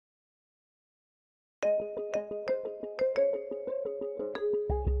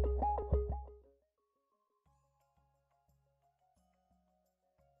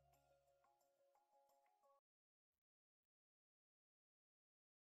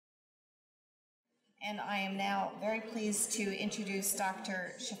And I am now very pleased to introduce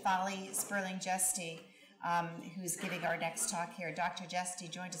Dr. Shafali Spurling Jeste, who's giving our next talk here. Dr. Jeste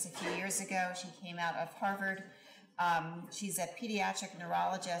joined us a few years ago. She came out of Harvard. She's a pediatric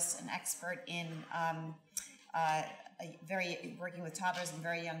neurologist, an expert in working with toddlers and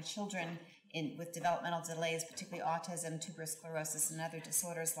very young children with developmental delays, particularly autism, tuberous sclerosis, and other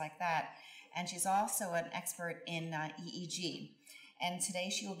disorders like that. And she's also an expert in EEG. And today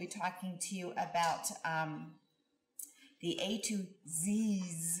she will be talking to you about the A to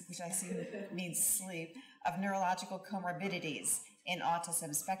Zzz, which I assume means sleep, of neurological comorbidities in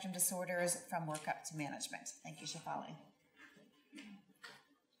autism spectrum disorders from workup to management. Thank you, Shafali.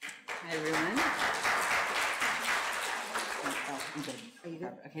 Hi, everyone. Oh, I'm good. Are you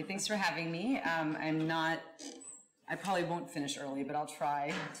good? Okay, thanks for having me. I probably won't finish early, but I'll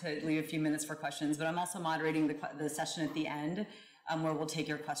try to leave a few minutes for questions. But I'm also moderating the session at the end, where we'll take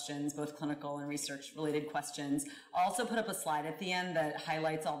your questions, both clinical and research-related questions. I'll also put up a slide at the end that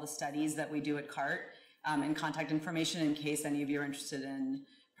highlights all the studies that we do at CART and contact information in case any of you are interested in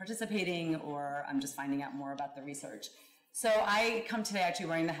participating or just finding out more about the research. So I come today actually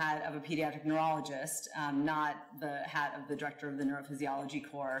wearing the hat of a pediatric neurologist, not the hat of the director of the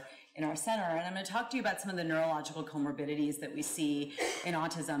neurophysiology core in our center. And I'm going to talk to you about some of the neurological comorbidities that we see in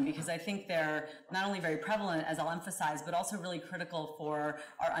autism, because I think they're not only very prevalent, as I'll emphasize, but also really critical for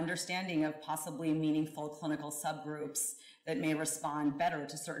our understanding of possibly meaningful clinical subgroups that may respond better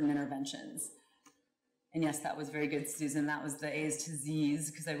to certain interventions. And yes, that was very good, Susan. That was the A's to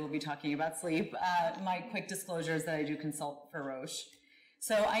Z's, because I will be talking about sleep. My quick disclosure is that I do consult for Roche.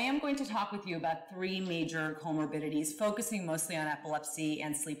 So I am going to talk with you about three major comorbidities, focusing mostly on epilepsy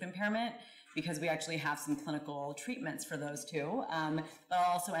and sleep impairment, because we actually have some clinical treatments for those two. But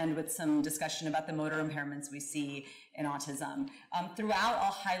I'll also end with some discussion about the motor impairments we see in autism. Throughout,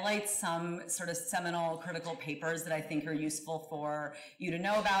 I'll highlight some sort of seminal critical papers that I think are useful for you to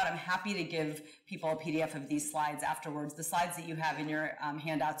know about. I'm happy to give people a PDF of these slides afterwards. The slides that you have in your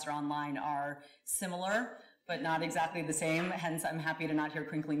handouts or online are similar, but not exactly the same. Hence, I'm happy to not hear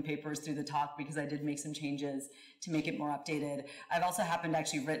crinkling papers through the talk, because I did make some changes to make it more updated. I've also happened to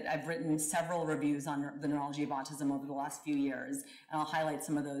actually I've written several reviews on the neurology of autism over the last few years, and I'll highlight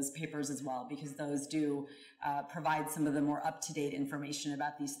some of those papers as well, because those do provide some of the more up-to-date information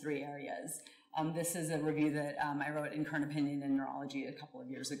about these three areas. This is a review that I wrote in Current Opinion in Neurology a couple of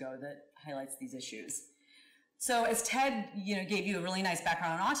years ago that highlights these issues. So as Ted gave you a really nice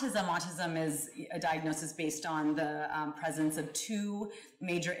background on autism, autism is a diagnosis based on the presence of two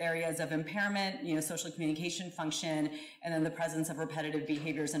major areas of impairment, social communication function, and then the presence of repetitive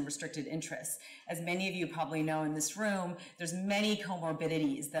behaviors and restricted interests. As many of you probably know in this room, there's many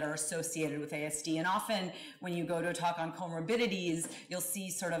comorbidities that are associated with ASD, and often when you go to a talk on comorbidities, you'll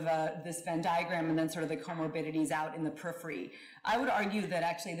see sort of this Venn diagram and then sort of the comorbidities out in the periphery. I would argue that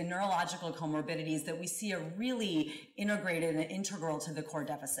actually the neurological comorbidities that we see are really integrated and integral to the core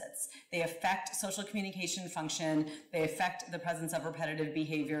deficits. They affect social communication function, they affect the presence of repetitive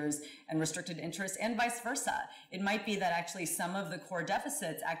behaviors and restricted interests, and vice versa. It might be that actually some of the core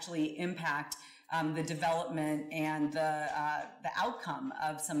deficits actually impact the development and the outcome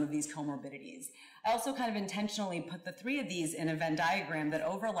of some of these comorbidities. I also kind of intentionally put the three of these in a Venn diagram that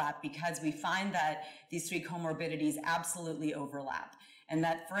overlap, because we find that these three comorbidities absolutely overlap. And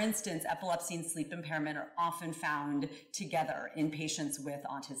that, for instance, epilepsy and sleep impairment are often found together in patients with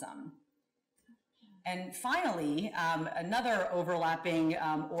autism. And finally, another overlapping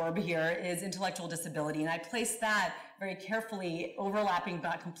orb here is intellectual disability. And I placed that very carefully, overlapping but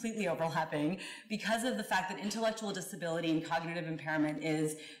not completely overlapping, because of the fact that intellectual disability and cognitive impairment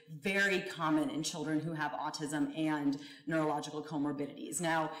is very common in children who have autism and neurological comorbidities.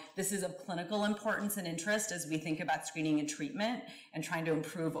 Now, this is of clinical importance and interest as we think about screening and treatment and trying to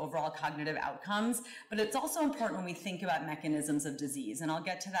improve overall cognitive outcomes, but it's also important when we think about mechanisms of disease, and I'll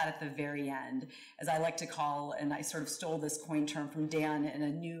get to that at the very end, as I like to call, and I sort of stole this coined term from Dan in a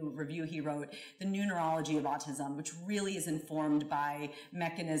new review he wrote, the new neurology of autism, which really is informed by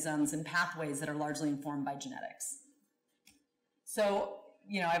mechanisms and pathways that are largely informed by genetics. So,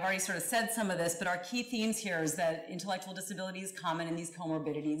 I've already sort of said some of this, but our key themes here is that intellectual disability is common in these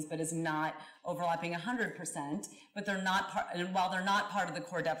comorbidities, but is not overlapping 100%, but they're not and while they're not part of the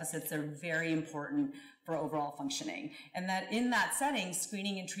core deficits, they're very important for overall functioning. And that in that setting,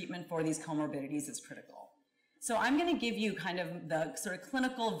 screening and treatment for these comorbidities is critical. So I'm going to give you kind of the sort of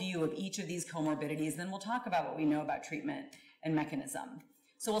clinical view of each of these comorbidities, then we'll talk about what we know about treatment and mechanism.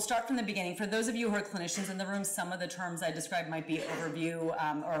 So we'll start from the beginning. For those of you who are clinicians in the room, some of the terms I described might be overview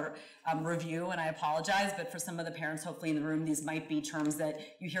or review, and I apologize, but for some of the parents hopefully in the room, these might be terms that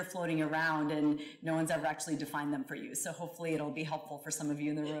you hear floating around and no one's ever actually defined them for you. So hopefully it'll be helpful for some of you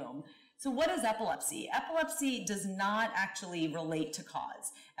in the room. So what is epilepsy? Epilepsy does not actually relate to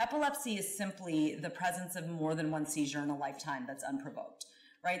cause. Epilepsy is simply the presence of more than one seizure in a lifetime that's unprovoked,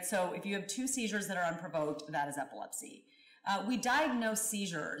 right? So if you have 2 seizures that are unprovoked, that is epilepsy. We diagnose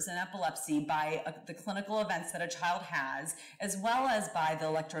seizures and epilepsy by the clinical events that a child has, as well as by the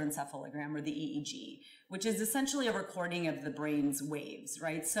electroencephalogram or the EEG, which is essentially a recording of the brain's waves,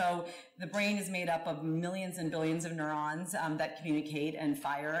 right? So the brain is made up of millions and billions of neurons that communicate and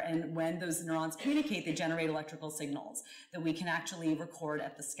fire, and when those neurons communicate, they generate electrical signals that we can actually record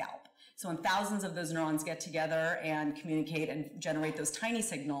at the scalp. So when thousands of those neurons get together and communicate and generate those tiny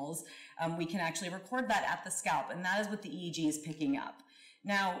signals, we can actually record that at the scalp, and that is what the EEG is picking up.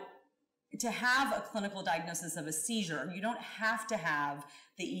 Now, to have a clinical diagnosis of a seizure, you don't have to have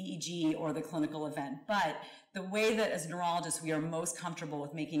the EEG or the clinical event, but the way that as neurologists we are most comfortable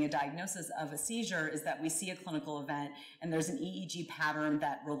with making a diagnosis of a seizure is that we see a clinical event and there's an EEG pattern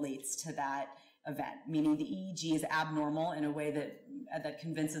that relates to that event, meaning the EEG is abnormal in a way that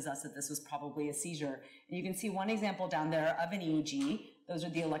convinces us that this was probably a seizure. And you can see one example down there of an EEG. Those are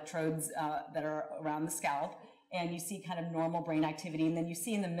the electrodes that are around the scalp, and you see kind of normal brain activity, and then you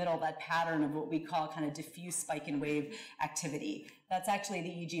see in the middle that pattern of what we call kind of diffuse spike and wave activity. That's actually the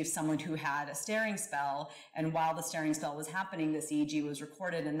EEG of someone who had a staring spell, and while the staring spell was happening, this EEG was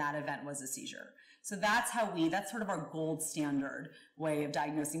recorded, and that event was a seizure. So that's sort of our gold standard way of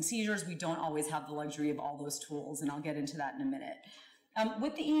diagnosing seizures. We don't always have the luxury of all those tools, and I'll get into that in a minute.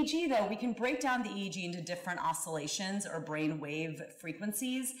 With the EEG, though, we can break down the EEG into different oscillations or brain wave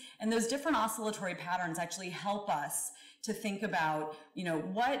frequencies, and those different oscillatory patterns actually help us to think about,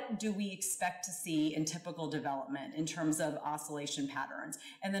 what do we expect to see in typical development in terms of oscillation patterns.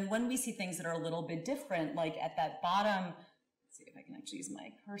 And then when we see things that are a little bit different, like at that bottom, if I can actually use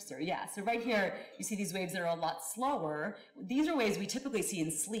my cursor. Yeah, so right here, you see these waves that are a lot slower. These are waves we typically see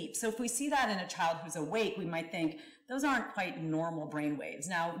in sleep. So if we see that in a child who's awake, we might think, those aren't quite normal brain waves.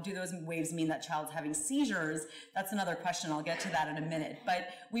 Now, do those waves mean that child's having seizures? That's another question. I'll get to that in a minute. But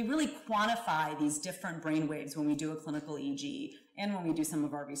we really quantify these different brain waves when we do a clinical EEG and when we do some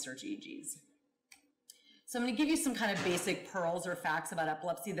of our research EEGs. So I'm going to give you some kind of basic pearls or facts about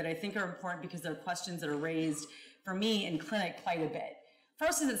epilepsy that I think are important because they're questions that are raised for me in clinic quite a bit.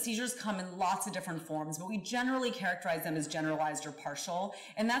 First is that seizures come in lots of different forms, but we generally characterize them as generalized or partial,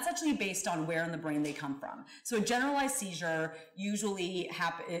 and that's actually based on where in the brain they come from. So a generalized seizure usually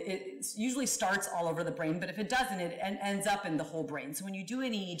starts all over the brain, but if it doesn't, it ends up in the whole brain. So when you do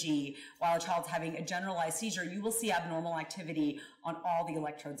an EEG while a child's having a generalized seizure, you will see abnormal activity on all the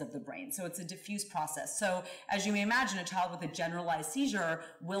electrodes of the brain. So it's a diffuse process. So as you may imagine, a child with a generalized seizure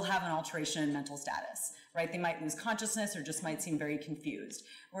will have an alteration in mental status, right? They might lose consciousness or just might seem very confused.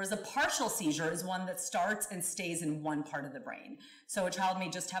 Whereas a partial seizure is one that starts and stays in one part of the brain. So a child may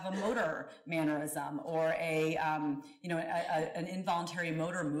just have a motor mannerism or an involuntary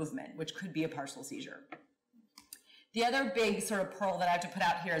motor movement, which could be a partial seizure. The other big sort of pearl that I have to put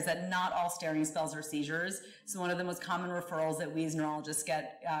out here is that not all staring spells are seizures. So one of the most common referrals that we as neurologists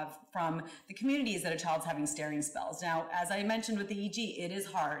get from the community is that a child's having staring spells. Now, as I mentioned with the EEG, it is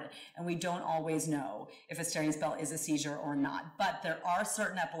hard, and we don't always know if a staring spell is a seizure or not. But there are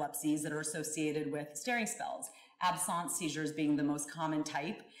certain epilepsies that are associated with staring spells, absence seizures being the most common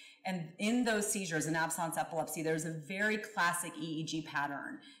type. And in those seizures, in absence epilepsy, there's a very classic EEG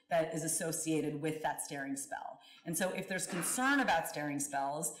pattern that is associated with that staring spell. And so if there's concern about staring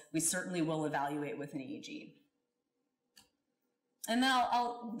spells, we certainly will evaluate with an EEG. And then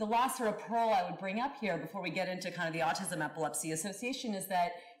the last sort of pearl I would bring up here before we get into kind of the Autism Epilepsy Association is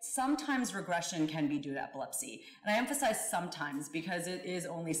that sometimes regression can be due to epilepsy. And I emphasize sometimes because it is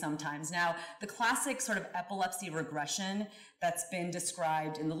only sometimes. Now, the classic sort of epilepsy regression that's been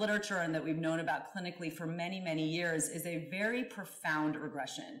described in the literature and that we've known about clinically for many, many years is a very profound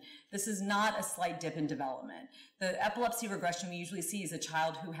regression. This is not a slight dip in development. The epilepsy regression we usually see is a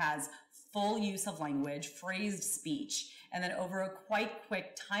child who has full use of language, phrased speech, and then over a quite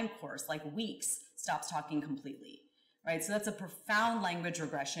quick time course, like weeks, stops talking completely, right? So that's a profound language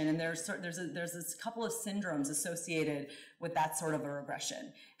regression, and there's this couple of syndromes associated with that sort of a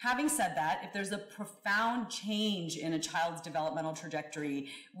regression. Having said that, if there's a profound change in a child's developmental trajectory,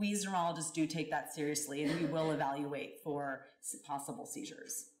 we as neurologists do take that seriously, and we will evaluate for possible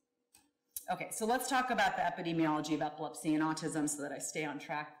seizures. Okay, so let's talk about the epidemiology of epilepsy and autism so that I stay on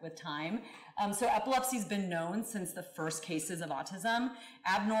track with time. So epilepsy's been known since the first cases of autism.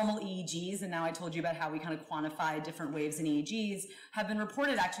 Abnormal EEGs, and now I told you about how we kind of quantify different waves in EEGs, have been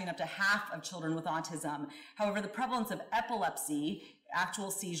reported actually in up to half of children with autism. However, the prevalence of epilepsy, actual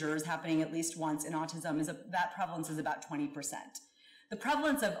seizures happening at least once in autism, that prevalence is about 20%. The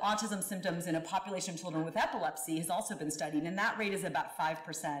prevalence of autism symptoms in a population of children with epilepsy has also been studied, and that rate is about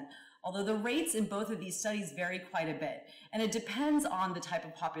 5%. Although the rates in both of these studies vary quite a bit. And it depends on the type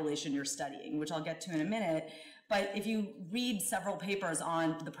of population you're studying, which I'll get to in a minute. But if you read several papers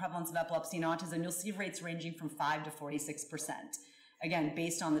on the prevalence of epilepsy and autism, you'll see rates ranging from 5 to 46%, again,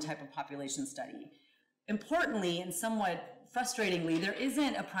 based on the type of population study. Importantly, and somewhat frustratingly, there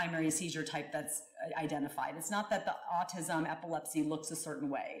isn't a primary seizure type that's identified. It's not that the autism epilepsy looks a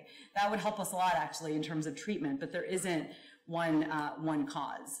certain way. That would help us a lot, actually, in terms of treatment, but there isn't one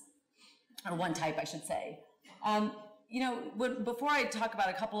cause. Or one type, I should say. Before I talk about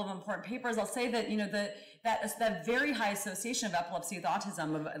a couple of important papers, I'll say that, that very high association of epilepsy with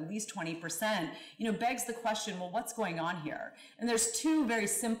autism of at least 20%, begs the question, well, what's going on here? And there's two very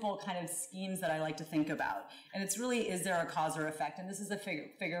simple kind of schemes that I like to think about. And it's really, is there a cause or effect? And this is a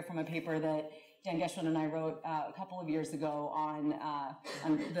figure from a paper that Dan Geschwind and I wrote a couple of years ago on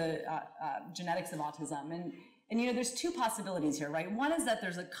the genetics of autism. And there's two possibilities here, right? One is that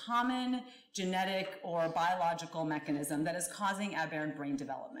there's a common genetic or biological mechanism that is causing aberrant brain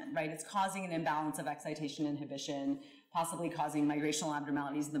development, right? It's causing an imbalance of excitation inhibition, possibly causing migrational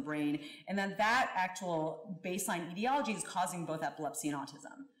abnormalities in the brain. And then that actual baseline etiology is causing both epilepsy and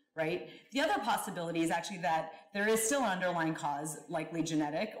autism, right? The other possibility is actually that there is still an underlying cause, likely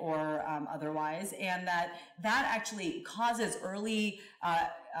genetic or otherwise, and that actually causes early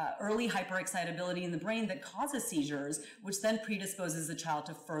hyperexcitability in the brain that causes seizures, which then predisposes the child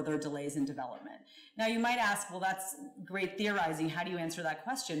to further delays in development. Now, you might ask, well, that's great theorizing. How do you answer that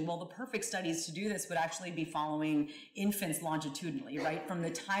question? Well, the perfect studies to do this would actually be following infants longitudinally, right? From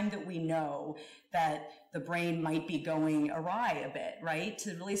the time that we know that the brain might be going awry a bit, right?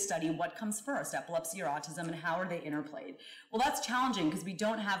 To really study what comes first, epilepsy or autism, and how are they interplayed. Well, that's challenging because we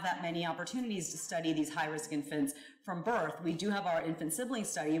don't have that many opportunities to study these high-risk infants from birth. We do have our infant sibling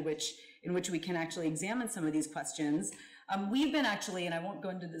study, in which we can actually examine some of these questions. We've been actually, and I won't go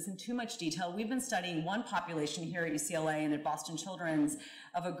into this in too much detail, we've been studying one population here at UCLA and at Boston Children's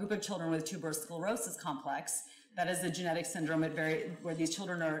of a group of children with tuberous sclerosis complex. That is a genetic syndrome where these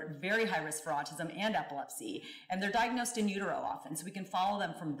children are very high risk for autism and epilepsy, and they're diagnosed in utero often, so we can follow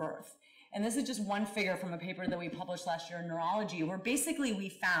them from birth. And this is just one figure from a paper that we published last year in Neurology, where basically we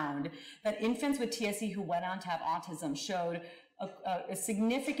found that infants with TSC who went on to have autism showed a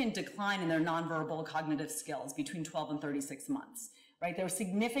significant decline in their nonverbal cognitive skills between 12 and 36 months, right? They were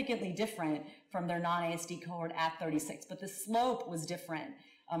significantly different from their non-ASD cohort at 36, but the slope was different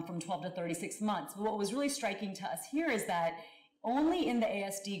from 12 to 36 months. But what was really striking to us here is that only in the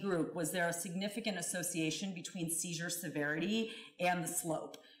ASD group was there a significant association between seizure severity and the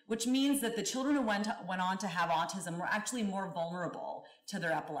slope, which means that the children who went on to have autism were actually more vulnerable to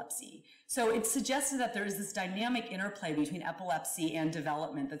their epilepsy. So it suggested that there is this dynamic interplay between epilepsy and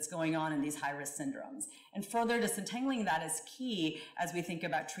development that's going on in these high-risk syndromes. And further disentangling that is key as we think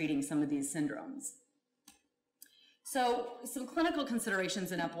about treating some of these syndromes. So some clinical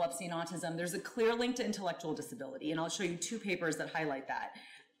considerations in epilepsy and autism, there's a clear link to intellectual disability, and I'll show you two papers that highlight that.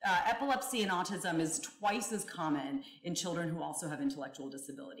 Epilepsy and autism is twice as common in children who also have intellectual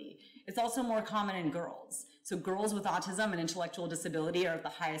disability. It's also more common in girls. So girls with autism and intellectual disability are at the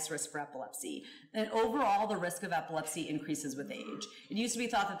highest risk for epilepsy. And overall, the risk of epilepsy increases with age. It used to be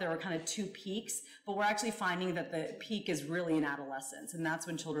thought that there were kind of two peaks, but we're actually finding that the peak is really in adolescence, and that's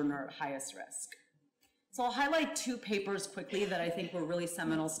when children are at highest risk. So I'll highlight two papers quickly that I think were really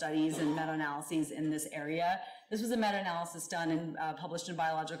seminal studies and meta-analyses in this area. This was a meta-analysis done and published in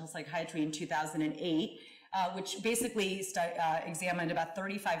Biological Psychiatry in 2008, which basically examined about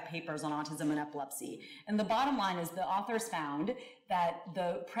 35 papers on autism and epilepsy. And the bottom line is the authors found that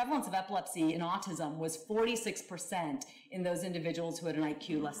the prevalence of epilepsy in autism was 46% in those individuals who had an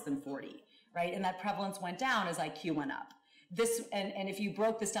IQ less than 40, right? And that prevalence went down as IQ went up. And if you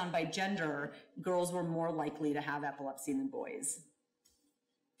broke this down by gender, girls were more likely to have epilepsy than boys.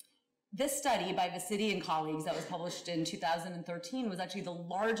 This study by Vicitti and colleagues that was published in 2013 was actually the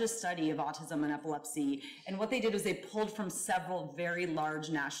largest study of autism and epilepsy. And what they did was they pulled from several very large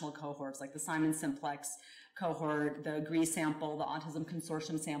national cohorts, like the Simon Simplex cohort, the AGREE sample, the Autism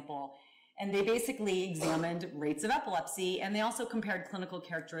Consortium sample. And they basically examined rates of epilepsy, and they also compared clinical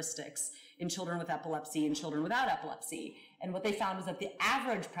characteristics in children with epilepsy and children without epilepsy. And what they found was that the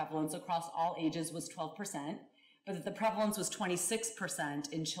average prevalence across all ages was 12%, but that the prevalence was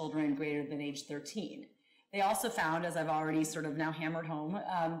 26% in children greater than age 13. They also found, as I've already sort of now hammered home,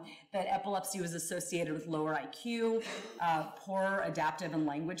 that epilepsy was associated with lower IQ, poor adaptive and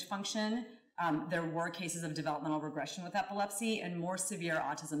language function. There were cases of developmental regression with epilepsy and more severe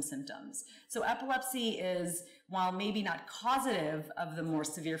autism symptoms. So epilepsy is, while maybe not causative of the more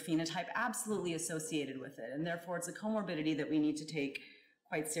severe phenotype, absolutely associated with it. And therefore, it's a comorbidity that we need to take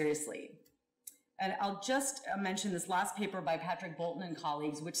quite seriously. And I'll just mention this last paper by Patrick Bolton and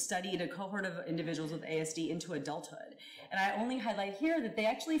colleagues, which studied a cohort of individuals with ASD into adulthood. And I only highlight here that they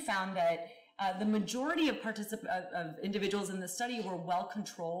actually found that the majority of individuals in the study were well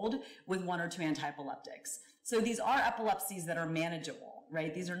controlled with 1 or 2 anti-epileptics. So these are epilepsies that are manageable,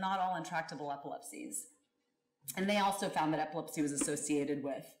 right? These are not all intractable epilepsies. And they also found that epilepsy was associated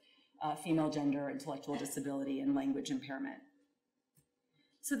with female gender, intellectual disability, and language impairment.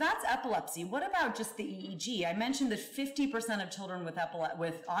 So that's epilepsy. What about just the EEG? I mentioned that 50% of children with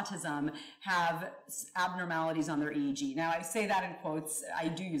autism have abnormalities on their EEG. Now, I say that in quotes. I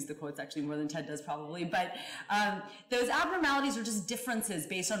do use the quotes actually more than Ted does probably, but those abnormalities are just differences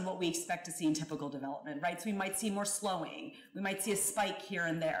based on what we expect to see in typical development, right? So we might see more slowing. We might see a spike here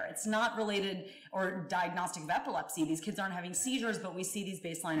and there. It's not related or diagnostic of epilepsy. These kids aren't having seizures, but we see these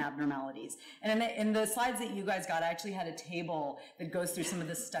baseline abnormalities. And in the slides that you guys got, I actually had a table that goes through some of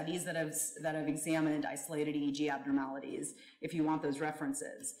the studies that have examined isolated EEG abnormalities, if you want those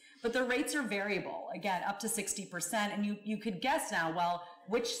references. But the rates are variable, again, up to 60%, and you could guess now, well,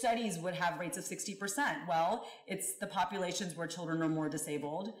 which studies would have rates of 60%? Well, it's the populations where children are more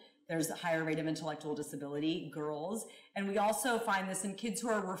disabled. There's a higher rate of intellectual disability, girls, and we also find this in kids who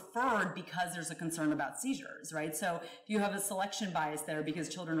are referred because there's a concern about seizures, right? So if you have a selection bias there because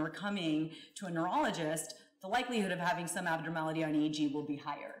children are coming to a neurologist, the likelihood of having some abnormality on EEG will be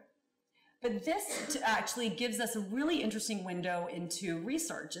higher. But this actually gives us a really interesting window into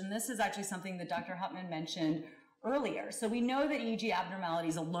research, and this is actually something that Dr. Hutman mentioned earlier. So we know that EEG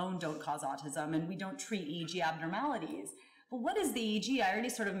abnormalities alone don't cause autism, and we don't treat EEG abnormalities. But what is the EEG? I already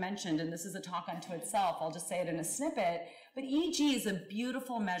sort of mentioned, and this is a talk unto itself, I'll just say it in a snippet, but EEG is a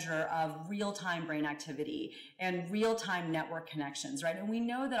beautiful measure of real-time brain activity and real-time network connections, right? And we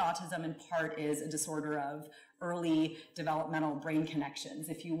know that autism in part is a disorder of early developmental brain connections,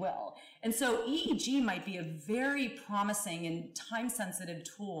 if you will. And so EEG might be a very promising and time-sensitive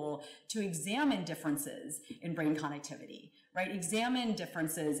tool to examine differences in brain connectivity, right? Examine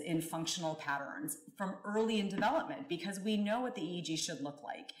differences in functional patterns from early in development, because we know what the EEG should look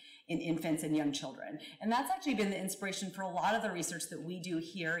like in infants and young children. And that's actually been the inspiration for a lot of the research that we do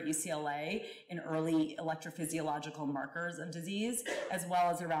here at UCLA in early electrophysiological markers of disease, as well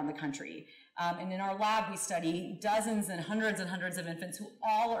as around the country. And in our lab, we study dozens and hundreds of infants who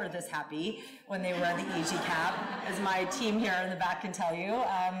all are this happy when they wear the EEG cap, as my team here in the back can tell you.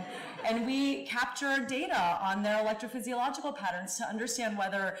 And we capture data on their electrophysiological patterns to understand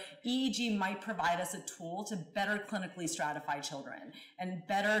whether EEG might provide us a tool to better clinically stratify children and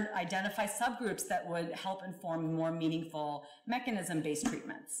better identify subgroups that would help inform more meaningful mechanism-based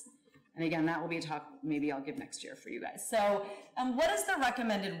treatments. And again, that will be a talk maybe I'll give next year for you guys. So what is the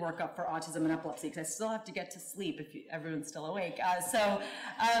recommended workup for autism and epilepsy? Because I still have to get to sleep if everyone's still awake. So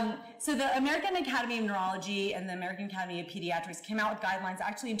the American Academy of Neurology and the American Academy of Pediatrics came out with guidelines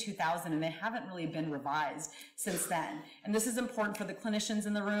actually in 2000, and they haven't really been revised since then. And this is important for the clinicians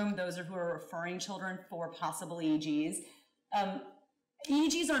in the room, those who are referring children for possible EEGs.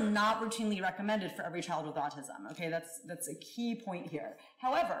 EEGs are not routinely recommended for every child with autism. Okay, that's a key point here.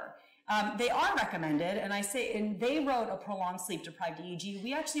 However, they are recommended, and they wrote a prolonged sleep-deprived EEG.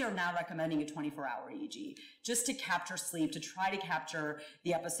 We actually are now recommending a 24-hour EEG just to capture sleep, to try to capture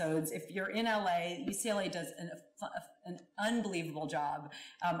the episodes. If you're in LA, UCLA does an unbelievable job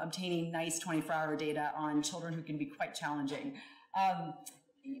obtaining nice 24-hour data on children who can be quite challenging.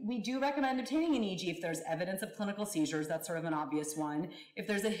 We do recommend obtaining an EEG if there's evidence of clinical seizures. That's sort of an obvious one. If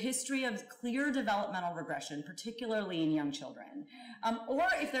there's a history of clear developmental regression, particularly in young children, or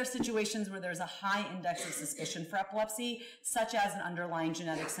if there's situations where there's a high index of suspicion for epilepsy, such as an underlying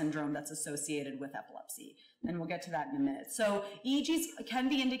genetic syndrome that's associated with epilepsy. And we'll get to that in a minute. So EEGs can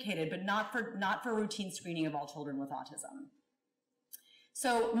be indicated, but not for routine screening of all children with autism.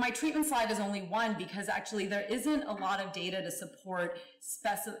 So my treatment slide is only one because actually there isn't a lot of data to support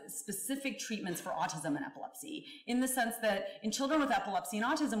specific treatments for autism and epilepsy, in the sense that in children with epilepsy and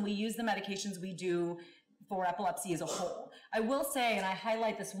autism, we use the medications we do for epilepsy as a whole. I will say, and I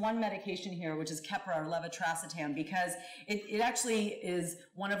highlight this one medication here, which is Keppra or levetiracetam, because it actually is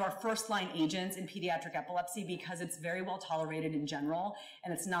one of our first-line agents in pediatric epilepsy because it's very well tolerated in general,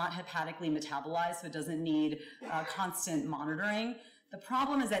 and it's not hepatically metabolized, so it doesn't need constant monitoring. The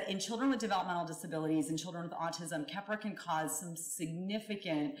problem is that in children with developmental disabilities and children with autism, Keppra can cause some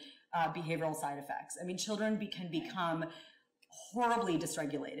significant behavioral side effects. I mean, children can become horribly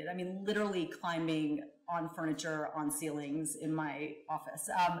dysregulated. I mean, literally climbing on furniture, on ceilings in my office,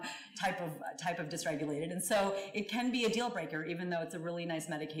 type of dysregulated. And so it can be a deal breaker, even though it's a really nice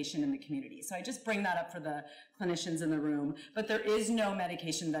medication in the community. So I just bring that up for the clinicians in the room, but there is no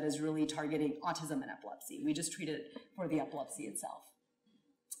medication that is really targeting autism and epilepsy. We just treat it for the epilepsy itself.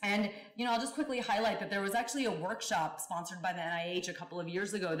 And, you know, I'll just quickly highlight that there was actually a workshop sponsored by the NIH a couple of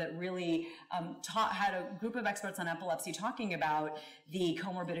years ago that really had a group of experts on epilepsy talking about the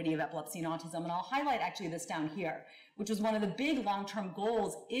comorbidity of epilepsy and autism. And I'll highlight actually this down here, which is one of the big long-term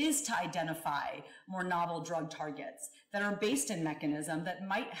goals is to identify more novel drug targets that are based in mechanism that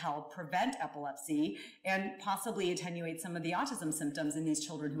might help prevent epilepsy and possibly attenuate some of the autism symptoms in these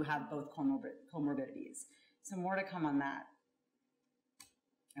children who have both comorbidities. So more to come on that.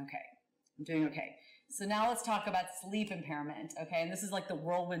 Okay, I'm doing okay. So now let's talk about sleep impairment, okay? And this is like the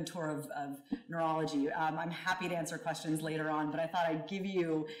whirlwind tour of neurology. I'm happy to answer questions later on, but I thought I'd give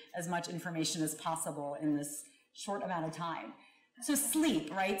you as much information as possible in this short amount of time. So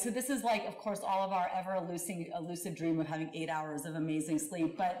sleep, right? So this is like, of course, all of our ever elusive dream of having 8 hours of amazing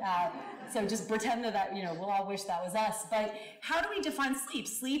sleep. But so just pretend that, you know, we'll all wish that was us. But how do we define sleep?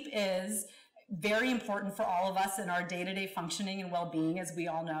 Sleep is very important for all of us in our day-to-day functioning and well-being, as we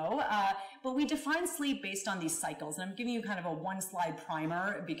all know. But we define sleep based on these cycles. And I'm giving you kind of a one-slide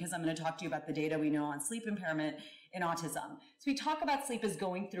primer because I'm going to talk to you about the data we know on sleep impairment in autism. So we talk about sleep as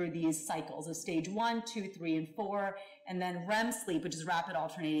going through these cycles of stage 1, 2, 3, and 4, and then REM sleep, which is rapid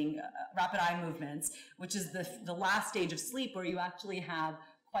eye movements, which is the last stage of sleep where you actually have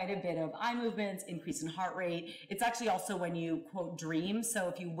quite a bit of eye movements, increase in heart rate. It's actually also when you, quote, dream. So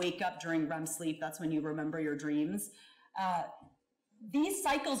if you wake up during REM sleep, that's when you remember your dreams. These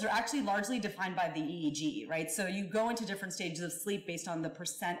cycles are actually largely defined by the EEG, right? So you go into different stages of sleep based on the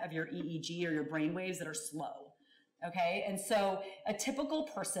percent of your EEG or your brain waves that are slow, okay? And so a typical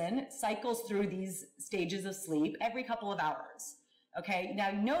person cycles through these stages of sleep every couple of hours, okay?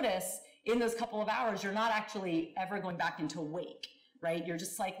 Now notice in those couple of hours, you're not actually ever going back into wake, right? You're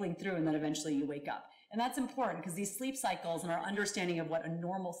just cycling through and then eventually you wake up. And that's important because these sleep cycles and our understanding of what a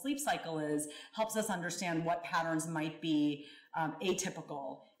normal sleep cycle is helps us understand what patterns might be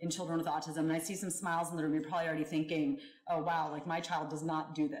atypical in children with autism. And I see some smiles in the room. You're probably already thinking, oh, wow, like my child does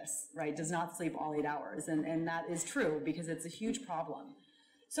not do this, right? Does not sleep all 8 hours. And that is true because it's a huge problem.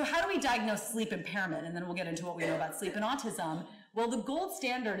 So how do we diagnose sleep impairment? And then we'll get into what we know about sleep and autism. Well, the gold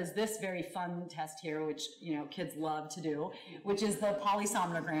standard is this very fun test here, which, you know, kids love to do, which is the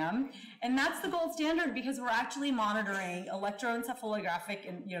polysomnogram. And that's the gold standard because we're actually monitoring electroencephalographic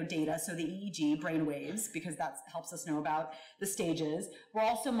and, you know, data, so the EEG, brain waves, because that helps us know about the stages. We're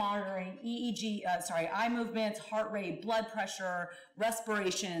also monitoring eye movements, heart rate, blood pressure,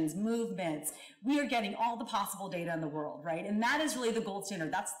 respirations, movements. We are getting all the possible data in the world, right? And that is really the gold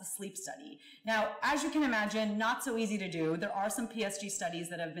standard. That's the sleep study. Now, as you can imagine, not so easy to do. There are some PSG studies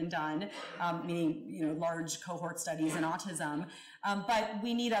that have been done, meaning, you know, large cohort studies in autism, but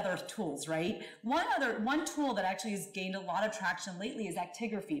we need other tools, right? One tool that actually has gained a lot of traction lately is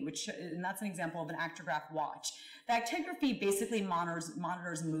actigraphy, and that's an example of an actigraph watch. The actigraphy basically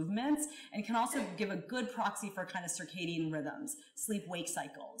monitors movements and can also give a good proxy for kind of circadian rhythms, sleep-wake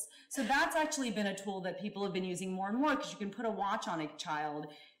cycles. So that's actually been a tool that people have been using more and more because you can put a watch on a child,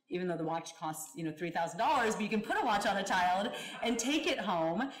 even though the watch costs, you know, $3,000, but you can put a watch on a child and take it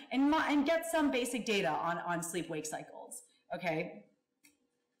home and get some basic data on sleep-wake cycles, okay?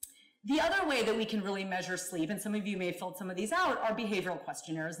 The other way that we can really measure sleep, and some of you may have filled some of these out, are behavioral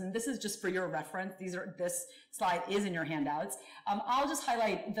questionnaires, and this is just for your reference. This slide is in your handouts. I'll just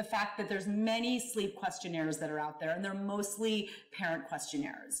highlight the fact that there's many sleep questionnaires that are out there, and they're mostly parent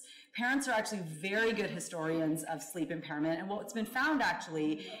questionnaires. Parents are actually very good historians of sleep impairment, and what's been found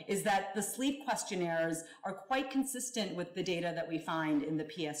actually is that the sleep questionnaires are quite consistent with the data that we find in the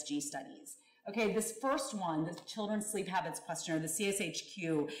PSG studies. Okay, this first one, the Children's Sleep Habits Questionnaire, the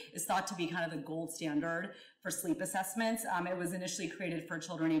CSHQ, is thought to be kind of the gold standard for sleep assessments. It was initially created for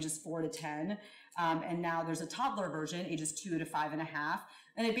children ages 4 to 10, and now there's a toddler version, ages 2 to 5.5.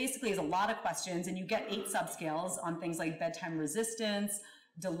 And it basically is a lot of questions, and you get 8 subscales on things like bedtime resistance,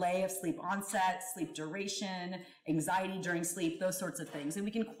 delay of sleep onset, sleep duration, anxiety during sleep, those sorts of things. And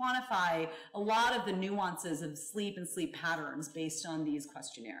we can quantify a lot of the nuances of sleep and sleep patterns based on these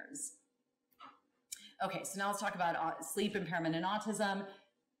questionnaires. Okay, so now let's talk about sleep impairment and autism.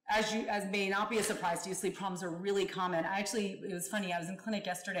 As may not be a surprise to you, sleep problems are really common. It was funny, I was in clinic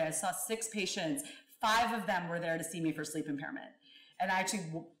yesterday, I saw 6 patients, 5 of them were there to see me for sleep impairment. And I actually,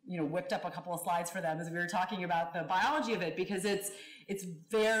 whipped up a couple of slides for them as we were talking about the biology of it, because it's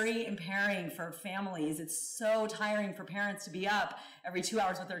very impairing for families. It's so tiring for parents to be up every 2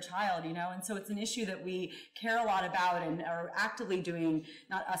 hours with their child, and so it's an issue that we care a lot about and are actively doing,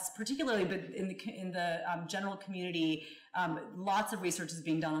 not us particularly, but in the general community, lots of research is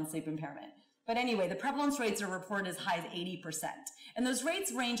being done on sleep impairment. But anyway, the prevalence rates are reported as high as 80%. And those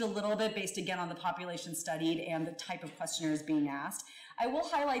rates range a little bit based, again, on the population studied and the type of questionnaires being asked. I will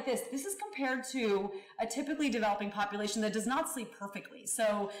highlight this. This is compared to a typically developing population that does not sleep perfectly.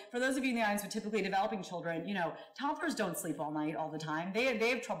 So for those of you in the audience with typically developing children, toddlers don't sleep all night all the time. They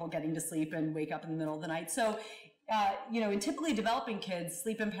have trouble getting to sleep and wake up in the middle of the night. So in typically developing kids,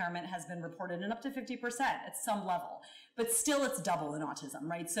 sleep impairment has been reported in up to 50% at some level. But still, it's double in autism,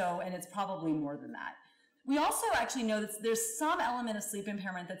 right? And it's probably more than that. We also actually know that there's some element of sleep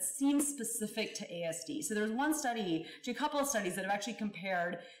impairment that seems specific to ASD. So there's one study, actually a couple of studies that have actually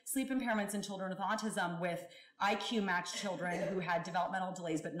compared sleep impairments in children with autism with IQ-matched children who had developmental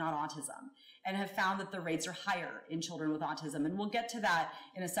delays but not autism, and have found that the rates are higher in children with autism. And we'll get to that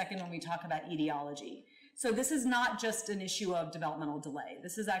in a second when we talk about etiology. So this is not just an issue of developmental delay.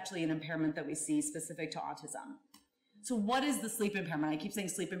 This is actually an impairment that we see specific to autism. So what is the sleep impairment? I keep saying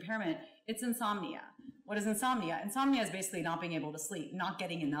sleep impairment. It's insomnia. What is insomnia? Insomnia is basically not being able to sleep, not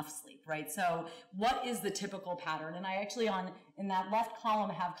getting enough sleep, right? So what is the typical pattern? And I actually in that left column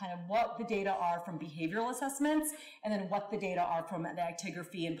have kind of what the data are from behavioral assessments and then what the data are from the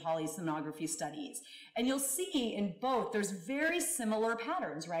actigraphy and polysomnography studies. And you'll see in both, there's very similar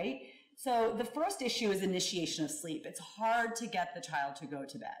patterns, right? So the first issue is initiation of sleep. It's hard to get the child to go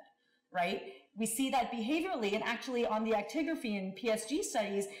to bed, right? We see that behaviorally, and actually on the actigraphy and PSG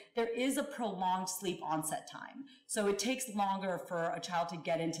studies, there is a prolonged sleep onset time. So it takes longer for a child to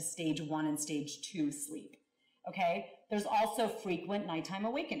get into stage 1 and stage 2 sleep, okay? There's also frequent nighttime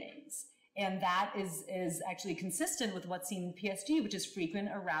awakenings, and that is actually consistent with what's seen in PSG, which is frequent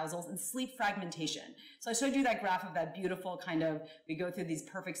arousals and sleep fragmentation. So I showed you that graph of that beautiful kind of, we go through these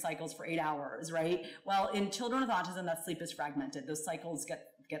perfect cycles for 8 hours, right? Well, in children with autism, that sleep is fragmented. Those cycles get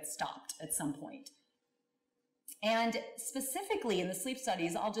stopped at some point. And specifically in the sleep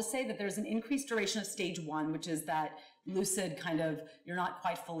studies, I'll just say that there's an increased duration of stage 1, which is that lucid kind of, you're not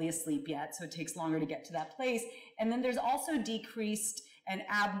quite fully asleep yet, so it takes longer to get to that place. And then there's also decreased and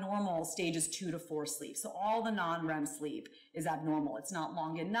abnormal stages 2 to 4 sleep. So all the non-REM sleep is abnormal. It's not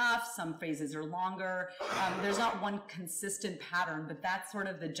long enough. Some phases are longer. There's not one consistent pattern, but that's sort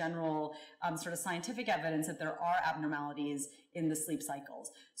of the general sort of scientific evidence that there are abnormalities in the sleep cycles.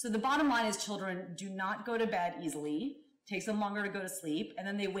 So the bottom line is children do not go to bed easily. It takes them longer to go to sleep, and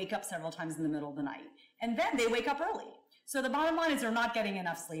then they wake up several times in the middle of the night. And then they wake up early. So the bottom line is they're not getting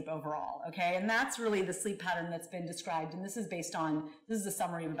enough sleep overall, okay? And that's really the sleep pattern that's been described, and this is a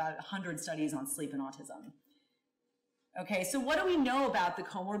summary of about 100 studies on sleep and autism. Okay, so what do we know about the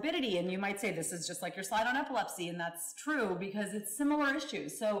comorbidity? And you might say this is just like your slide on epilepsy, and that's true because it's similar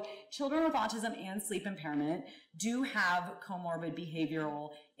issues. So children with autism and sleep impairment do have comorbid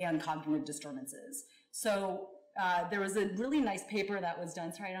behavioral and cognitive disturbances. So there was a really nice paper that was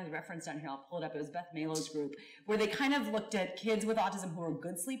done, sorry, I don't have the reference down here, I'll pull it up, it was Beth Malo's group, where they kind of looked at kids with autism who are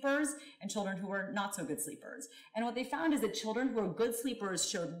good sleepers and children who are not so good sleepers. And what they found is that children who are good sleepers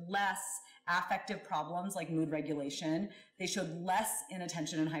showed less affective problems like mood regulation. They showed less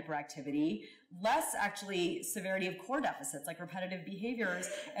inattention and hyperactivity, less actually severity of core deficits like repetitive behaviors,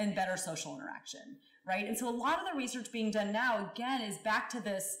 and better social interaction, right? And so a lot of the research being done now, again, is back to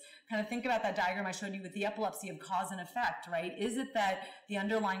this kind of think about that diagram I showed you with the epilepsy of cause and effect, right? Is it that the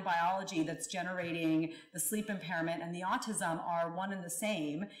underlying biology that's generating the sleep impairment and the autism are one and the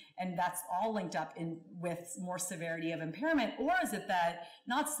same, and that's all linked up with more severity of impairment? Or is it that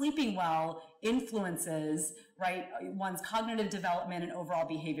not sleeping well influences, right, one's cognitive development and overall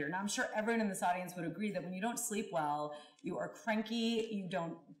behavior? Now, I'm sure everyone in this audience would agree that when you don't sleep well, you are cranky, you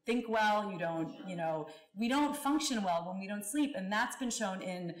don't think well, we don't function well when we don't sleep. And that's been shown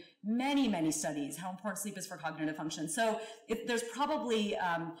in many, many studies, how important sleep is for cognitive function. So there's probably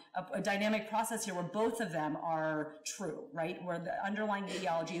a dynamic process here where both of them are true, right? Where the underlying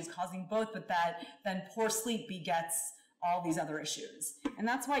etiology is causing both, but that then poor sleep begets all these other issues. And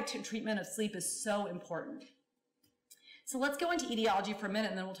that's why treatment of sleep is so important. So let's go into etiology for a minute,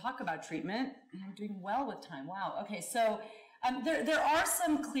 and then we'll talk about treatment. And I'm doing well with time. Wow. Okay, so there are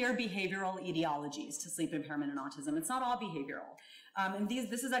some clear behavioral etiologies to sleep impairment and autism. It's not all behavioral. And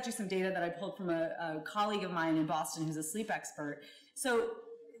this is actually some data that I pulled from a colleague of mine in Boston who's a sleep expert. So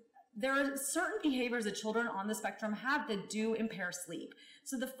there are certain behaviors that children on the spectrum have that do impair sleep.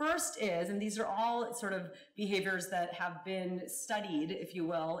 So the first is, and these are all sort of behaviors that have been studied, if you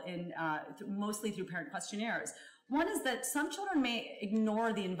will, in mostly through parent questionnaires. One is that some children may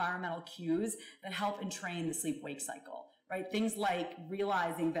ignore the environmental cues that help entrain the sleep-wake cycle, right? Things like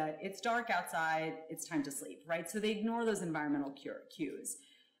realizing that it's dark outside, it's time to sleep, right? So they ignore those environmental cues.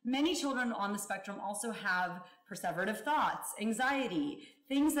 Many children on the spectrum also have perseverative thoughts, anxiety,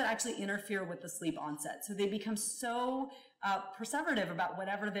 things that actually interfere with the sleep onset. So they become so perseverative about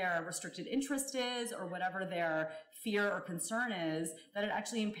whatever their restricted interest is or whatever their fear or concern is, that it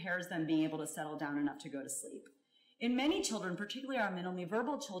actually impairs them being able to settle down enough to go to sleep. In many children, particularly our minimally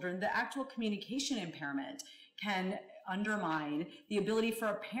verbal children, the actual communication impairment can undermine the ability for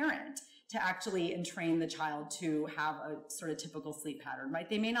a parent to actually entrain the child to have a sort of typical sleep pattern, right?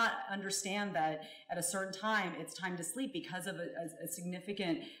 They may not understand that at a certain time it's time to sleep because of a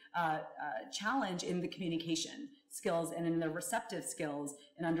significant challenge in the communication skills and in the receptive skills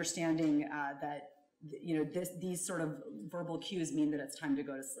and understanding that, you know, these sort of verbal cues mean that it's time to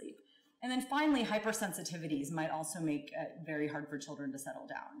go to sleep. And then finally, hypersensitivities might also make it very hard for children to settle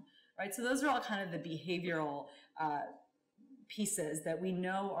down, right? So those are all kind of the behavioral pieces that we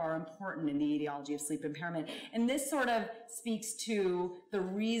know are important in the etiology of sleep impairment. And this sort of speaks to the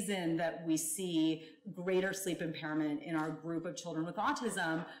reason that we see greater sleep impairment in our group of children with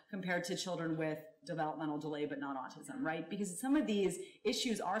autism compared to children with developmental delay but not autism, right? Because some of these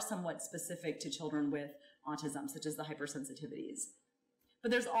issues are somewhat specific to children with autism, such as the hypersensitivities. But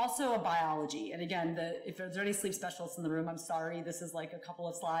there's also a biology, and again, if there's any sleep specialists in the room, I'm sorry, this is like a couple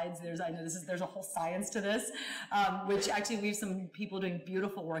of slides. I know there's a whole science to this, which actually we have some people doing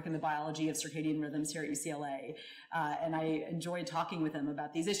beautiful work in the biology of circadian rhythms here at UCLA, and I enjoy talking with them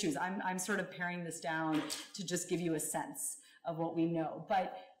about these issues. I'm sort of paring this down to just give you a sense of what we know.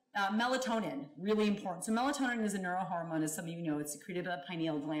 But melatonin, really important. So melatonin is a neurohormone, as some of you know. It's secreted by the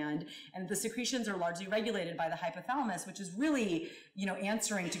pineal gland, and the secretions are largely regulated by the hypothalamus, which is really, you know,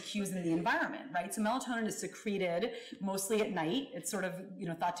 answering to cues in the environment, right? So melatonin is secreted mostly at night. It's sort of, you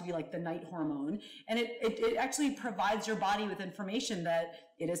know, thought to be like the night hormone, and it actually provides your body with information that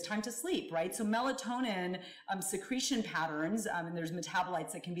it is time to sleep, right? So melatonin secretion patterns, and there's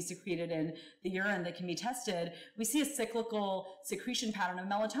metabolites that can be secreted in the urine that can be tested. We see a cyclical secretion pattern of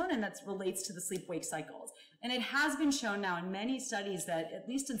melatonin that relates to the sleep-wake cycles. And it has been shown now in many studies that at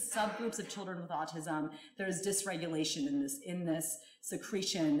least in subgroups of children with autism, there's dysregulation in this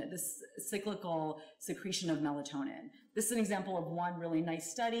secretion, this cyclical secretion of melatonin. This is an example of one really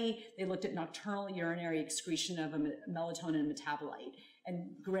nice study. They looked at nocturnal urinary excretion of a melatonin metabolite.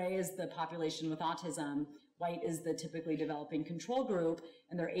 And gray is the population with autism, white is the typically developing control group,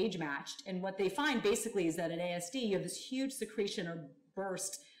 and they're age matched. And what they find basically is that at ASD, you have this huge secretion or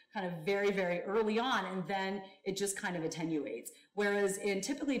burst kind of very, very early on, and then it just kind of attenuates. Whereas in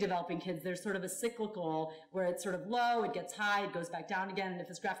typically developing kids, there's sort of a cyclical where it's sort of low, it gets high, it goes back down again, and if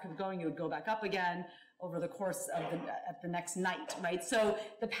this graph kept going, it would go back up again over the course of the next night, right? So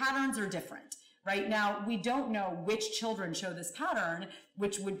the patterns are different. Right now, we don't know which children show this pattern,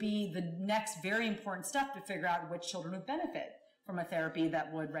 which would be the next very important step to figure out which children would benefit from a therapy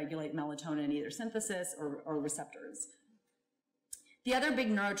that would regulate melatonin, either synthesis or receptors. The other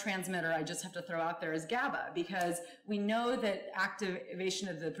big neurotransmitter I just have to throw out there is GABA, because we know that activation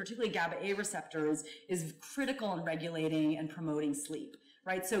of the particularly GABA-A receptors is critical in regulating and promoting sleep,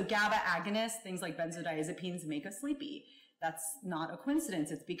 right? So GABA agonists, things like benzodiazepines, make us sleepy. That's not a coincidence.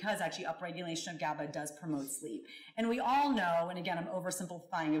 It's because actually upregulation of GABA does promote sleep. And we all know, and again, I'm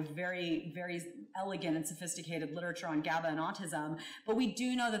oversimplifying a very, very elegant and sophisticated literature on GABA and autism, but we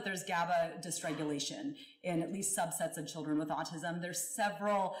do know that there's GABA dysregulation in at least subsets of children with autism. There's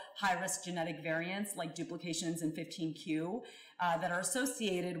several high-risk genetic variants like duplications in 15q that are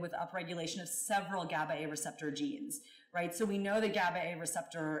associated with upregulation of several GABA-A receptor genes. Right, so we know that GABA-A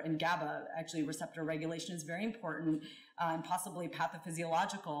receptor and GABA actually receptor regulation is very important and possibly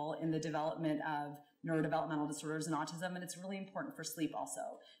pathophysiological in the development of neurodevelopmental disorders and autism, and it's really important for sleep also.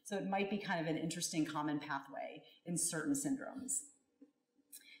 So it might be kind of an interesting common pathway in certain syndromes.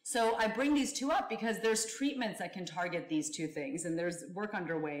 So I bring these two up because there's treatments that can target these two things, and there's work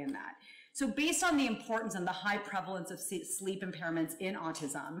underway in that. So based on the importance and the high prevalence of sleep impairments in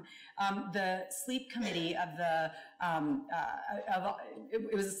autism, the sleep committee of the,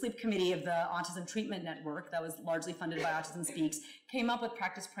 it was a sleep committee of the Autism Treatment Network that was largely funded by Autism Speaks, came up with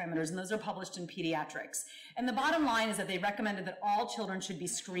practice parameters, and those are published in Pediatrics. And the bottom line is that they recommended that all children should be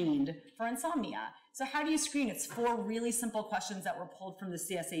screened for insomnia. So how do you screen? It's 4 really simple questions that were pulled from the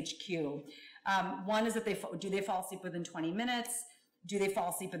CSHQ. One is that do they fall asleep within 20 minutes? Do they fall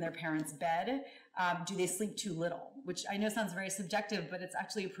asleep in their parents' bed? Do they sleep too little? Which I know sounds very subjective, but it's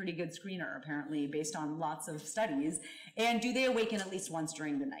actually a pretty good screener, apparently, based on lots of studies. And do they awaken at least once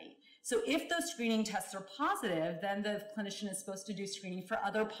during the night? So if those screening tests are positive, then the clinician is supposed to do screening for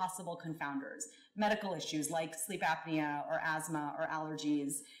other possible confounders, medical issues like sleep apnea or asthma or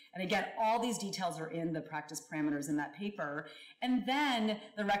allergies. And again, all these details are in the practice parameters in that paper. And then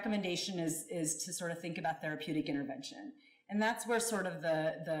the recommendation is to sort of think about therapeutic intervention. And that's where sort of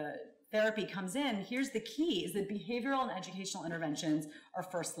the therapy comes in. Here's the key, is that behavioral and educational interventions are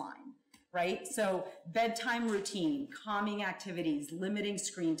first line, right? So bedtime routine, calming activities, limiting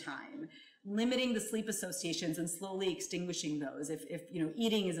screen time, limiting the sleep associations and slowly extinguishing those. If you know,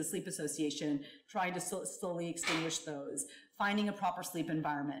 eating is a sleep association, trying to slowly extinguish those. Finding a proper sleep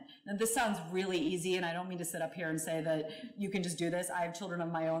environment. Now this sounds really easy, and I don't mean to sit up here and say that you can just do this. I have children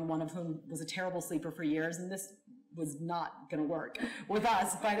of my own, one of whom was a terrible sleeper for years, and this was not going to work with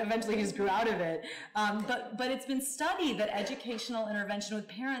us, but eventually he just grew out of it. But it's been studied that educational intervention with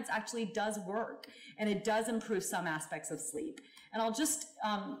parents actually does work, and it does improve some aspects of sleep. And I'll just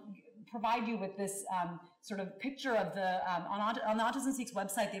provide you with this sort of picture of the, on the Autism Speaks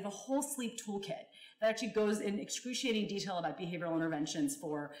website, they have a whole sleep toolkit that actually goes in excruciating detail about behavioral interventions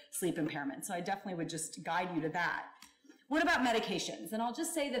for sleep impairment. So I definitely would just guide you to that. What about medications? And I'll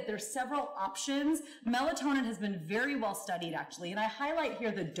just say that there's several options. Melatonin has been very well studied, actually, and I highlight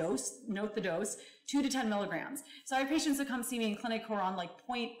here the dose, note the dose, 2 to 10 milligrams. So I have patients that come see me in clinic who are on like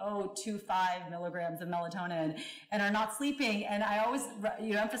 0.025 milligrams of melatonin and are not sleeping, and I always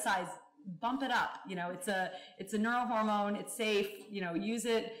emphasize, bump it up. You know, it's a neurohormone, it's safe, you know, use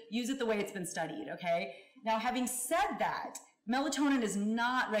it the way it's been studied, okay? Now, having said that, melatonin is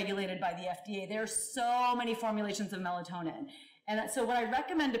not regulated by the FDA. There are so many formulations of melatonin. And so what I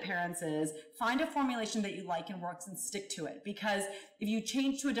recommend to parents is find a formulation that you like and works and stick to it. Because if you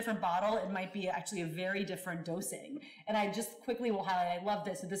change to a different bottle, it might be actually a very different dosing. And I just quickly will highlight, I love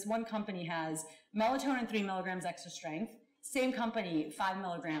this. So this one company has melatonin 3 milligrams extra strength. Same company, 5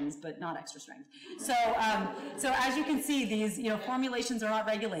 milligrams, but not extra strength. So, so as you can see, these formulations are not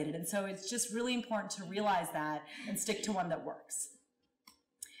regulated, and so it's just really important to realize that and stick to one that works.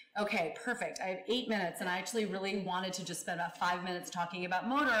 Okay, perfect. I have 8 minutes, and I actually really wanted to just spend about 5 minutes talking about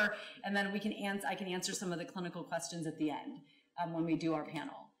motor, and then I can answer some of the clinical questions at the end when we do our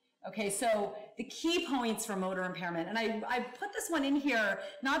panel. Okay, so the key points for motor impairment, and I put this one in here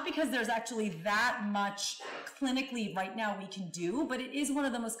not because there's actually that much clinically right now we can do, but it is one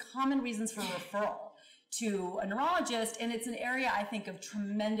of the most common reasons for referral to a neurologist, and it's an area I think of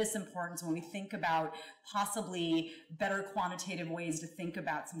tremendous importance when we think about possibly better quantitative ways to think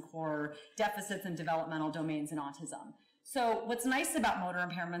about some core deficits and developmental domains in autism. So what's nice about motor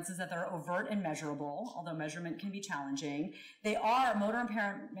impairments is that they're overt and measurable, although measurement can be challenging. Motor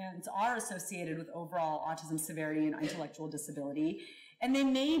impairments are associated with overall autism severity and intellectual disability, and they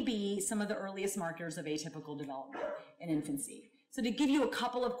may be some of the earliest markers of atypical development in infancy. So to give you a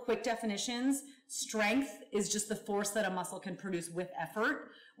couple of quick definitions, strength is just the force that a muscle can produce with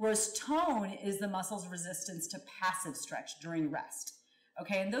effort, whereas tone is the muscle's resistance to passive stretch during rest.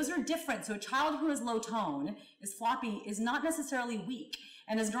 Okay, and those are different. So a child who has low tone, is floppy, is not necessarily weak.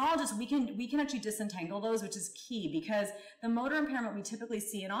 And as neurologists, we can actually disentangle those, which is key, because the motor impairment we typically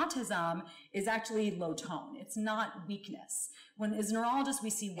see in autism is actually low tone. It's not weakness. When as neurologists we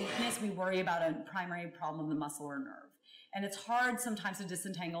see weakness, we worry about a primary problem of the muscle or nerve. And it's hard sometimes to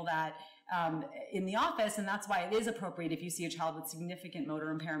disentangle that in the office, and that's why it is appropriate if you see a child with significant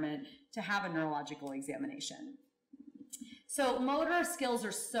motor impairment to have a neurological examination. So motor skills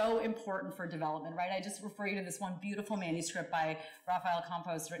are so important for development, right? I just refer you to this one beautiful manuscript by Rafael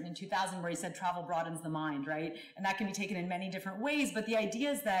Campos written in 2000 where he said travel broadens the mind, right? And that can be taken in many different ways, but the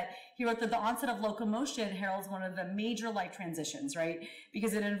idea is that he wrote that the onset of locomotion heralds one of the major life transitions, right?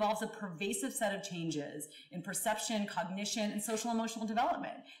 Because it involves a pervasive set of changes in perception, cognition, and social emotional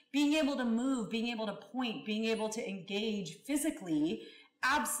development. Being able to move, being able to point, being able to engage physically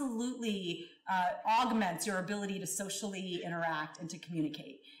absolutely augments your ability to socially interact and to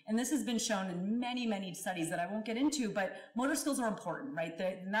communicate. And this has been shown in many, many studies that I won't get into, but motor skills are important, right?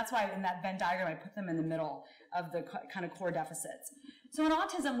 And that's why in that Venn diagram, I put them in the middle of the kind of core deficits. So in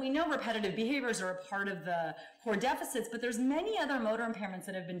autism, we know repetitive behaviors are a part of the core deficits, but there's many other motor impairments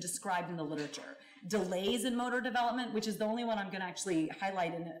that have been described in the literature. Delays in motor development, which is the only one I'm going to actually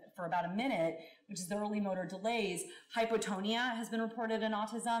highlight for about a minute, which is the early motor delays. Hypotonia has been reported in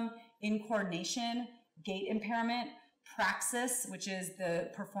autism, incoordination, gait impairment, praxis, which is the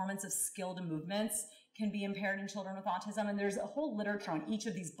performance of skilled movements, can be impaired in children with autism. And there's a whole literature on each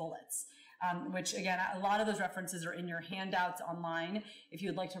of these bullets. Which again, a lot of those references are in your handouts online if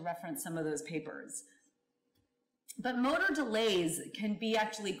you'd like to reference some of those papers. But motor delays can be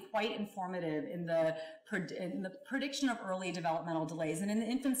actually quite informative in the prediction of early developmental delays. And in the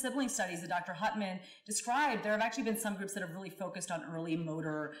infant sibling studies that Dr. Huttman described, there have actually been some groups that have really focused on early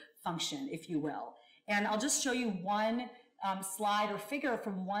motor function, if you will. And I'll just show you one slide or figure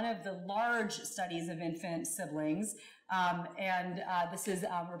from one of the large studies of infant siblings. This is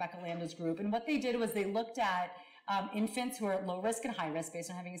Rebecca Landa's group. And what they did was they looked at infants who are at low risk and high risk based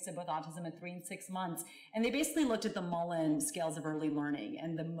on having a sib with autism at 3 and 6 months. And they basically looked at the Mullen scales of early learning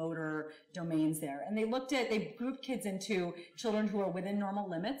and the motor domains there. And they grouped kids into children who are within normal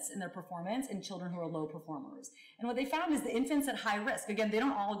limits in their performance and children who are low performers. And what they found is the infants at high risk, again, they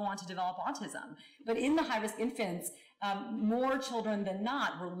don't all go on to develop autism, but in the high risk infants, more children than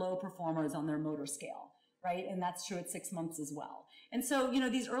not were low performers on their motor scale, right? And that's true at 6 months as well. And so,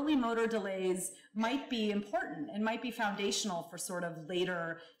 these early motor delays might be important and might be foundational for sort of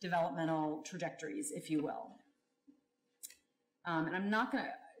later developmental trajectories, if you will. And I'm not going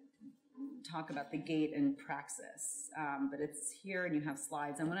to talk about the gait and praxis, but it's here and you have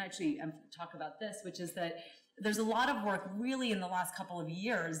slides. I'm going to actually talk about this, which is that there's a lot of work really in the last couple of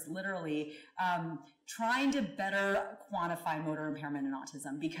years, literally, trying to better quantify motor impairment in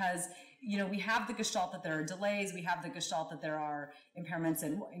autism because we have the gestalt that there are delays, we have the gestalt that there are impairments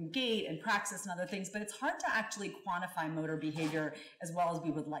in gait and praxis and other things, but it's hard to actually quantify motor behavior as well as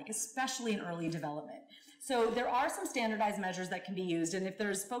we would like, especially in early development. So there are some standardized measures that can be used, and if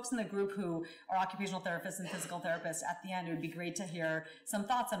there's folks in the group who are occupational therapists and physical therapists at the end, it would be great to hear some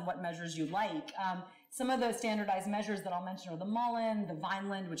thoughts on what measures you like. Some of the standardized measures that I'll mention are the Mullen, the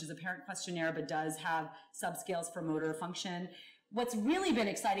Vineland, which is a parent questionnaire but does have subscales for motor function. What's really been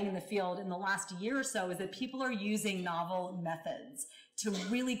exciting in the field in the last year or so is that people are using novel methods to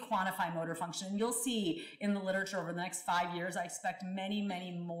really quantify motor function. And you'll see in the literature over the next 5 years, I expect many,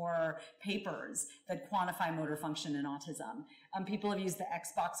 many more papers that quantify motor function in autism. People have used the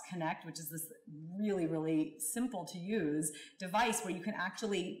Xbox Connect, which is this really, really simple to use device where you can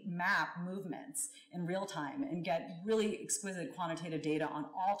actually map movements in real time and get really exquisite quantitative data on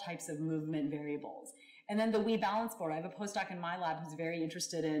all types of movement variables. And then the Wii Balance Board. I have a postdoc in my lab who's very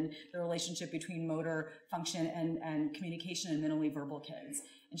interested in the relationship between motor function and communication in minimally verbal kids.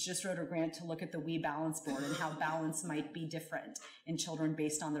 And she just wrote a grant to look at the Wii Balance Board and how balance might be different in children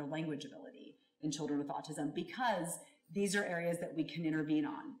based on their language ability in children with autism, because these are areas that we can intervene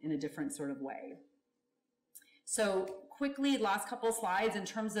on in a different sort of way. So quickly, last couple of slides in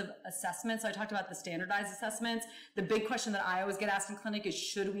terms of assessments. So I talked about the standardized assessments. The big question that I always get asked in clinic is,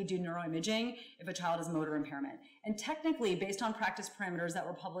 should we do neuroimaging if a child has motor impairment? And technically, based on practice parameters that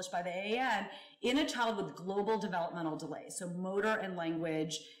were published by the AAN, in a child with global developmental delays, so motor and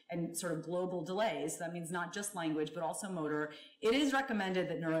language and sort of global delays, so that means not just language, but also motor, it is recommended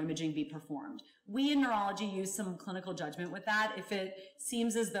that neuroimaging be performed. We in neurology use some clinical judgment with that. If it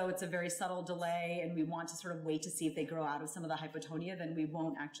seems as though it's a very subtle delay and we want to sort of wait to see if they grow out of some of the hypotonia, then we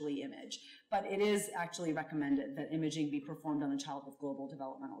won't actually image. But it is actually recommended that imaging be performed on a child with global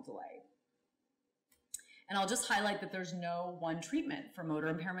developmental delay. And I'll just highlight that there's no one treatment for motor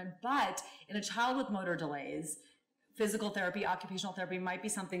impairment, but in a child with motor delays, physical therapy, occupational therapy might be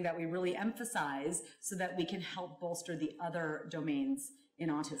something that we really emphasize so that we can help bolster the other domains in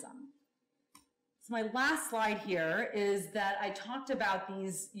autism. So my last slide here is that I talked about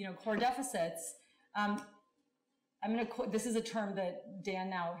these, core deficits. This is a term that Dan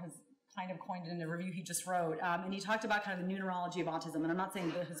now has kind of coined in the review he just wrote, and he talked about kind of the new neurology of autism, and I'm not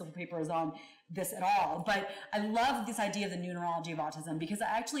saying that his whole paper is on this at all, but I love this idea of the new neurology of autism because I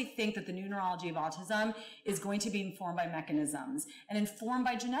actually think that the new neurology of autism is going to be informed by mechanisms and informed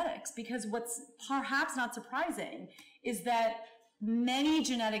by genetics, because what's perhaps not surprising is that many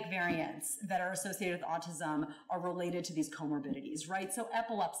genetic variants that are associated with autism are related to these comorbidities, right? So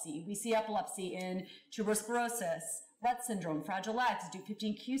epilepsy, we see epilepsy in tuberous sclerosis, Rett syndrome, Fragile X,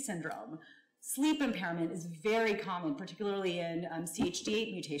 Do15q syndrome. Sleep impairment is very common, particularly in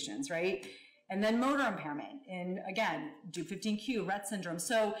CHD8 mutations, right? and then motor impairment in, again, Dup15q, Rett syndrome.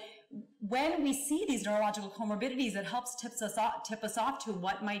 So when we see these neurological comorbidities, it helps tip us off to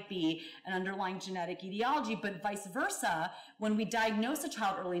what might be an underlying genetic etiology, but vice versa, when we diagnose a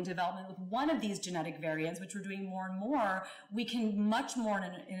child early in development with one of these genetic variants, which we're doing more and more, we can much more in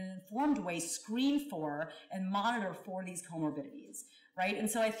an informed way screen for and monitor for these comorbidities, right? And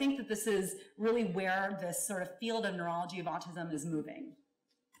so I think that this is really where this sort of field of neurology of autism is moving.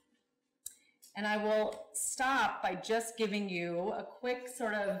 And I will stop by just giving you a quick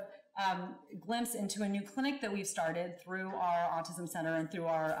sort of glimpse into a new clinic that we've started through our Autism Center and through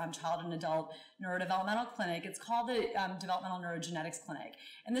our child and adult neurodevelopmental clinic. It's called the Developmental Neurogenetics Clinic.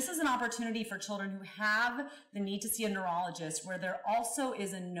 And this is an opportunity for children who have the need to see a neurologist where there also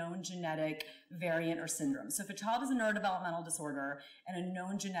is a known genetic variant or syndrome. So if a child has a neurodevelopmental disorder and a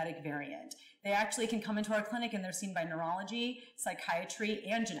known genetic variant, they actually can come into our clinic and they're seen by neurology, psychiatry,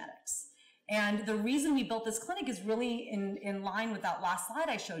 and genetics. And the reason we built this clinic is really in line with that last slide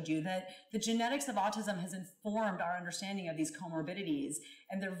I showed you, that the genetics of autism has informed our understanding of these comorbidities,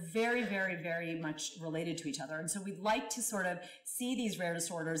 and they're very, very, very much related to each other. And so we'd like to sort of see these rare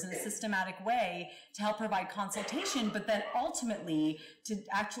disorders in a systematic way to help provide consultation, but then ultimately to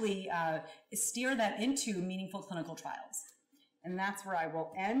actually steer that into meaningful clinical trials. And that's where I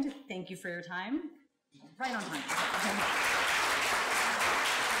will end. Thank you for your time. Right on time.